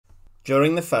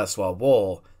During the First World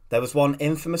War, there was one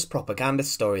infamous propaganda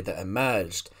story that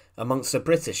emerged amongst the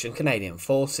British and Canadian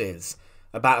forces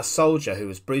about a soldier who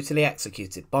was brutally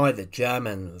executed by the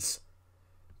Germans.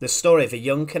 The story of a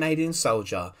young Canadian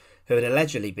soldier who had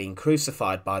allegedly been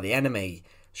crucified by the enemy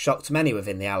shocked many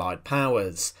within the Allied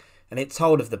powers, and it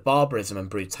told of the barbarism and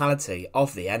brutality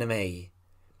of the enemy.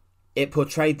 It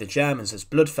portrayed the Germans as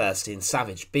bloodthirsty and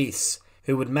savage beasts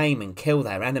who would maim and kill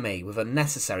their enemy with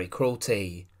unnecessary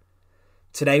cruelty.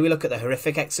 Today we look at the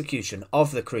horrific execution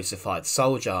of the crucified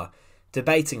soldier,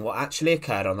 debating what actually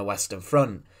occurred on the Western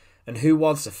Front and who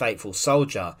was the faithful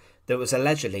soldier that was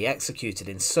allegedly executed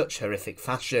in such horrific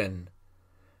fashion.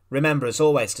 Remember as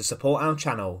always to support our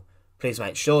channel, please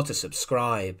make sure to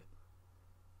subscribe.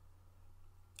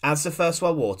 As the First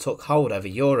World War took hold over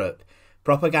Europe,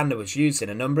 propaganda was used in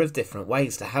a number of different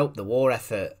ways to help the war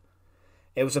effort.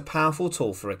 It was a powerful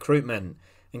tool for recruitment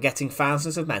and getting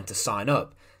thousands of men to sign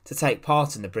up to take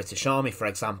part in the British Army, for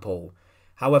example.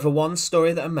 However, one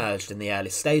story that emerged in the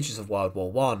early stages of World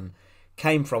War I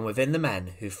came from within the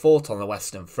men who fought on the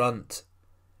Western Front.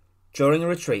 During a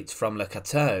retreat from Le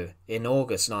Cateau in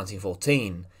August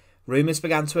 1914, rumours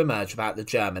began to emerge about the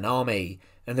German army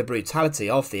and the brutality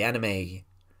of the enemy.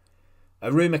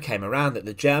 A rumour came around that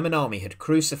the German army had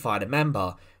crucified a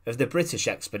member of the British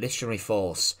Expeditionary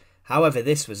Force. However,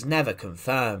 this was never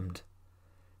confirmed.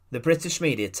 The British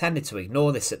media tended to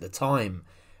ignore this at the time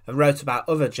and wrote about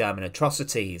other German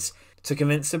atrocities to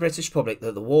convince the British public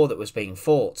that the war that was being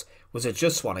fought was a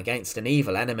just one against an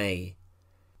evil enemy.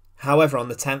 However, on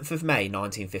the 10th of May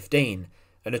 1915,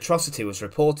 an atrocity was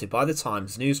reported by the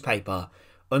Times newspaper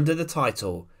under the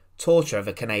title "Torture of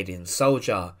a Canadian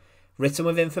Soldier," written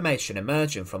with information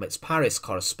emerging from its Paris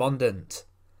correspondent.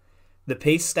 The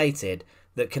piece stated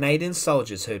that Canadian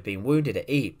soldiers who had been wounded at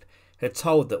Ypres had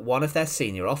told that one of their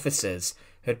senior officers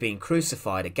had been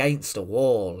crucified against a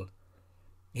wall.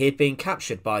 He had been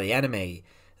captured by the enemy,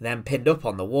 then pinned up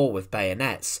on the wall with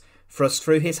bayonets thrust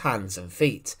through his hands and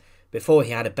feet, before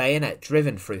he had a bayonet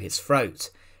driven through his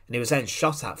throat, and he was then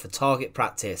shot at for target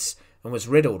practice and was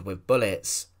riddled with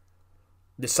bullets.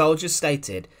 The soldiers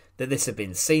stated that this had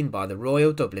been seen by the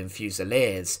Royal Dublin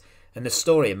Fusiliers, and the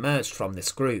story emerged from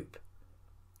this group.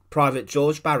 Private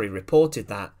George Barry reported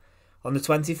that, on the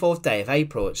 24th day of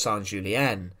April at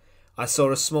Saint-Julien, I saw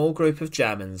a small group of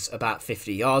Germans about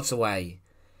 50 yards away.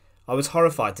 I was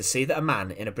horrified to see that a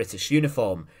man in a British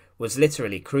uniform was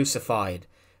literally crucified,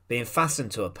 being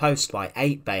fastened to a post by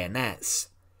 8 bayonets.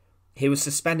 He was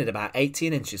suspended about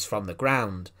 18 inches from the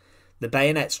ground, the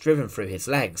bayonets driven through his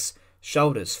legs,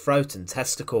 shoulders, throat and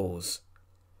testicles.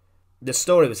 The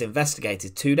story was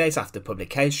investigated 2 days after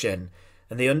publication,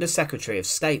 and the Under-Secretary of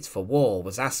State for War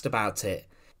was asked about it,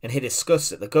 and he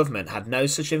discussed that the government had no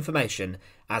such information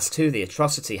as to the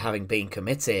atrocity having been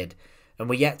committed, and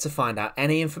were yet to find out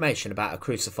any information about a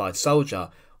crucified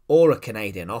soldier or a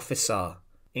Canadian officer.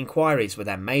 Inquiries were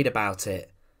then made about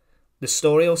it. The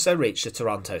story also reached the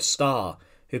Toronto Star,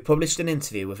 who published an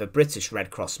interview with a British Red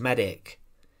Cross medic.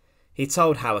 He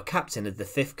told how a captain of the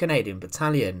 5th Canadian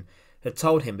Battalion had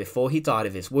told him before he died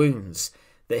of his wounds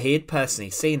that he had personally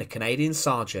seen a Canadian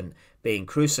sergeant being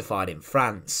crucified in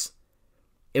France.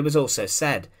 It was also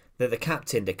said that the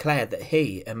captain declared that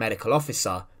he, a medical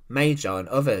officer, major and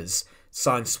others,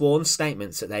 signed sworn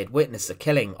statements that they had witnessed the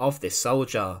killing of this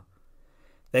soldier.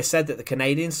 They said that the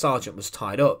Canadian sergeant was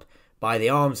tied up by the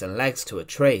arms and legs to a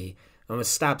tree and was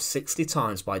stabbed 60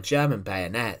 times by German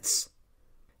bayonets.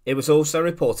 It was also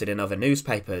reported in other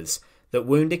newspapers that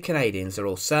wounded Canadians are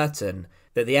all certain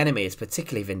that the enemy is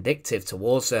particularly vindictive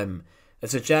towards them,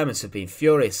 as the Germans have been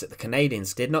furious that the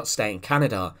Canadians did not stay in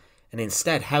Canada and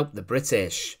instead helped the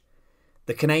British.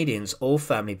 The Canadians all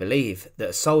firmly believe that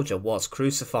a soldier was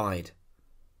crucified.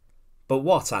 But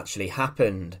what actually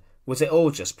happened? Was it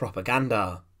all just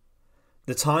propaganda?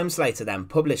 The Times later then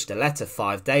published a letter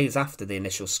 5 days after the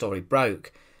initial story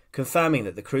broke, confirming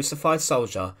that the crucified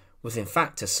soldier was in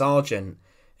fact a sergeant,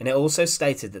 and it also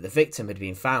stated that the victim had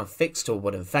been found fixed to a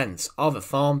wooden fence of a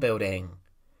farm building.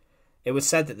 It was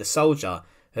said that the soldier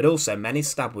had also many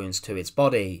stab wounds to his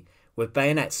body, with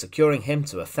bayonets securing him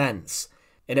to a fence,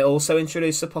 and it also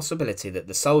introduced the possibility that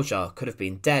the soldier could have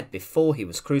been dead before he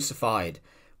was crucified,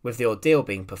 with the ordeal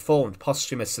being performed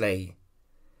posthumously.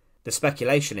 The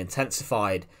speculation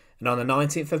intensified, and on the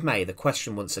 19th of May the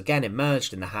question once again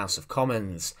emerged in the House of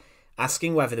Commons,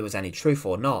 asking whether there was any truth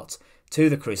or not to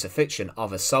the crucifixion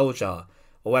of a soldier,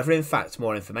 or whether in fact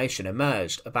more information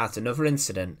emerged about another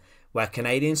incident where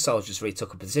Canadian soldiers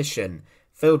retook a position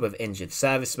filled with injured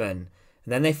servicemen,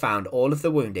 and then they found all of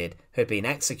the wounded who had been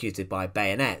executed by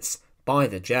bayonets by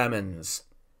the Germans.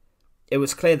 It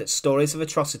was clear that stories of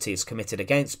atrocities committed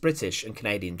against British and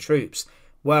Canadian troops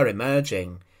were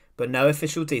emerging, but no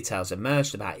official details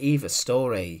emerged about either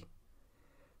story.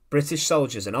 British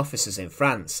soldiers and officers in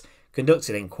France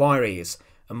conducted inquiries,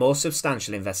 and more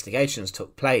substantial investigations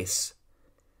took place.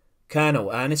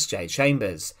 Colonel Ernest J.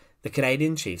 Chambers, the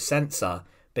Canadian chief censor,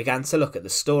 began to look at the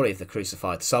story of the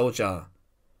crucified soldier.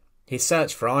 He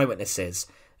searched for eyewitnesses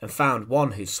and found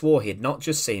one who swore he had not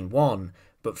just seen one,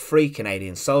 but 3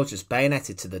 Canadian soldiers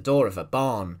bayoneted to the door of a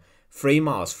barn 3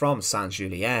 miles from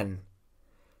Saint-Julien.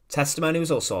 Testimony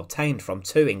was also obtained from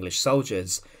 2 English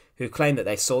soldiers who claimed that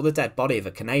they saw the dead body of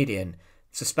a Canadian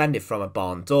suspended from a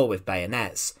barn door with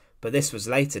bayonets, but this was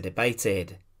later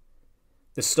debated.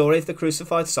 The story of the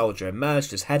crucified soldier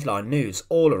emerged as headline news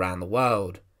all around the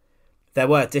world. There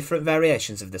were different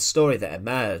variations of the story that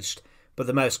emerged, but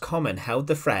the most common held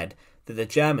the thread that the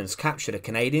Germans captured a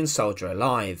Canadian soldier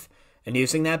alive and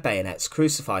using their bayonets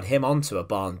crucified him onto a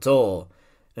barn door,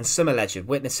 and some alleged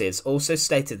witnesses also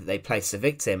stated that they placed the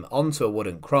victim onto a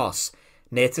wooden cross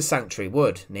near to Sanctuary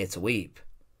Wood, near to Ypres.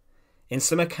 In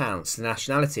some accounts, the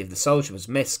nationality of the soldier was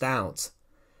missed out.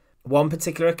 One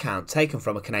particular account taken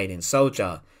from a Canadian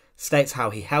soldier states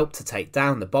how he helped to take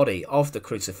down the body of the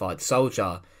crucified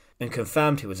soldier and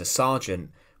confirmed he was a sergeant,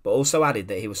 but also added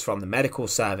that he was from the medical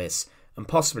service and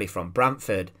possibly from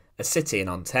Brantford, a city in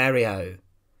Ontario.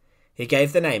 He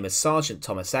gave the name as Sergeant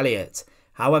Thomas Elliot.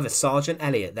 However, Sergeant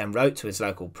Elliot then wrote to his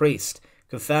local priest,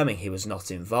 confirming he was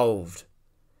not involved.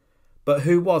 But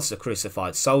who was the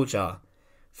crucified soldier?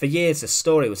 For years the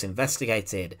story was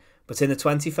investigated, but in the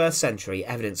 21st century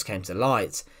evidence came to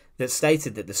light that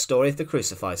stated that the story of the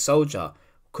crucified soldier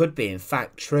could be in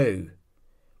fact true.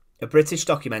 A British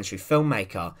documentary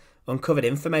filmmaker uncovered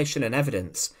information and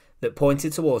evidence that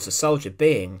pointed towards the soldier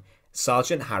being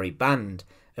Sergeant Harry Band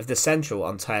of the Central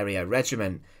Ontario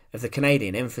Regiment of the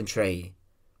Canadian Infantry.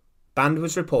 Band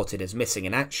was reported as missing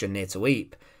in action near to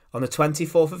Ypres on the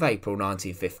 24th of April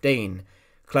 1915,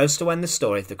 close to when the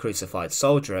story of the crucified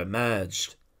soldier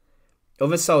emerged.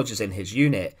 Other soldiers in his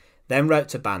unit then wrote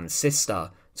to Band's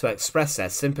sister to express their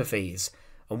sympathies,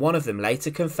 and one of them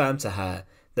later confirmed to her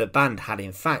that Band had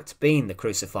in fact been the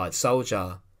crucified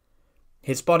soldier.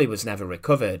 His body was never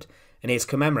recovered, and he is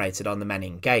commemorated on the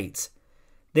Menin Gate.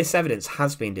 This evidence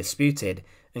has been disputed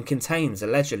and contains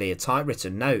allegedly a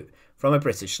typewritten note from a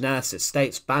British nurse that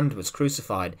states Band was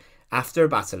crucified after a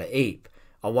battle at Ypres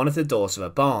on one of the doors of a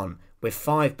barn with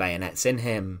 5 bayonets in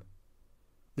him.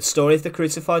 The story of the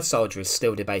crucified soldier is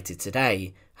still debated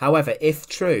today. However, if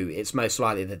true, it's most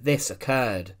likely that this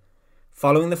occurred.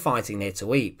 Following the fighting near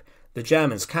to Ypres, the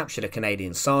Germans captured a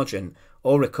Canadian sergeant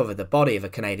or recovered the body of a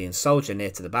Canadian soldier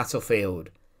near to the battlefield.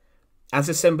 As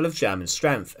a symbol of German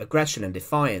strength, aggression and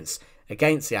defiance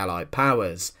against the Allied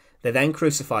powers, they then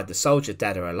crucified the soldier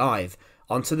dead or alive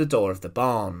onto the door of the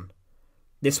barn.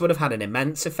 This would have had an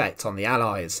immense effect on the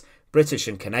Allies, British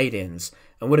and Canadians,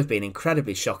 and would have been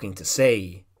incredibly shocking to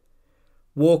see.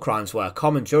 War crimes were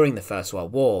common during the First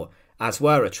World War, as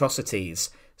were atrocities,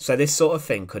 so this sort of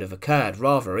thing could have occurred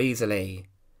rather easily.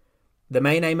 The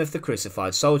main aim of the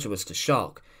crucified soldier was to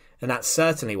shock, and that's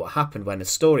certainly what happened when the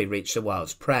story reached the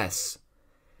world's press.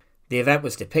 The event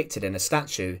was depicted in a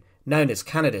statue known as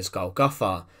Canada's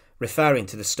Golgotha, referring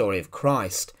to the story of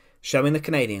Christ, showing the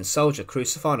Canadian soldier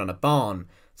crucified on a barn,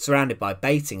 surrounded by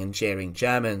baiting and jeering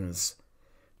Germans.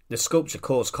 The sculpture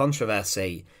caused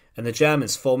controversy, and the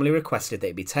Germans formally requested that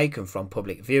it be taken from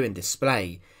public view and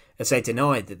display, as they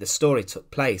denied that the story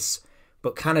took place,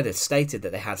 but Canada stated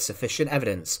that they had sufficient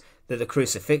evidence that the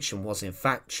crucifixion was in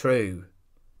fact true.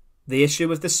 The issue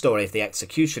with the story of the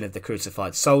execution of the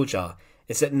crucified soldier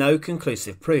is that no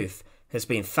conclusive proof has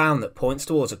been found that points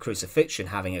towards a crucifixion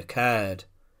having occurred.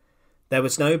 There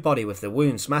was no body with the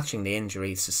wounds matching the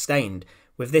injuries sustained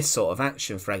with this sort of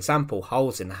action, for example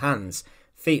holes in the hands,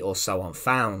 feet or so on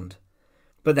found.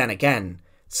 But then again,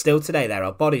 still today there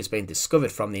are bodies being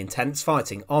discovered from the intense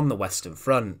fighting on the Western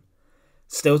Front.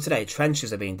 Still today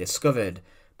trenches are being discovered,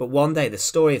 but one day the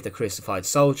story of the crucified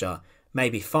soldier may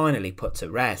be finally put to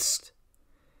rest.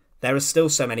 There are still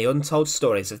so many untold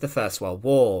stories of the First World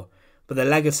War, but the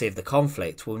legacy of the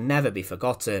conflict will never be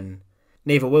forgotten.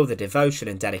 Neither will the devotion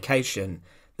and dedication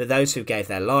that those who gave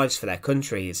their lives for their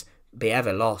countries be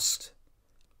ever lost.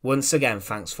 Once again,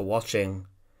 thanks for watching.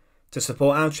 To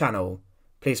support our channel,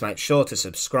 please make sure to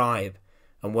subscribe,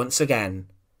 and once again,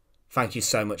 thank you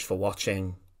so much for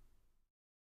watching.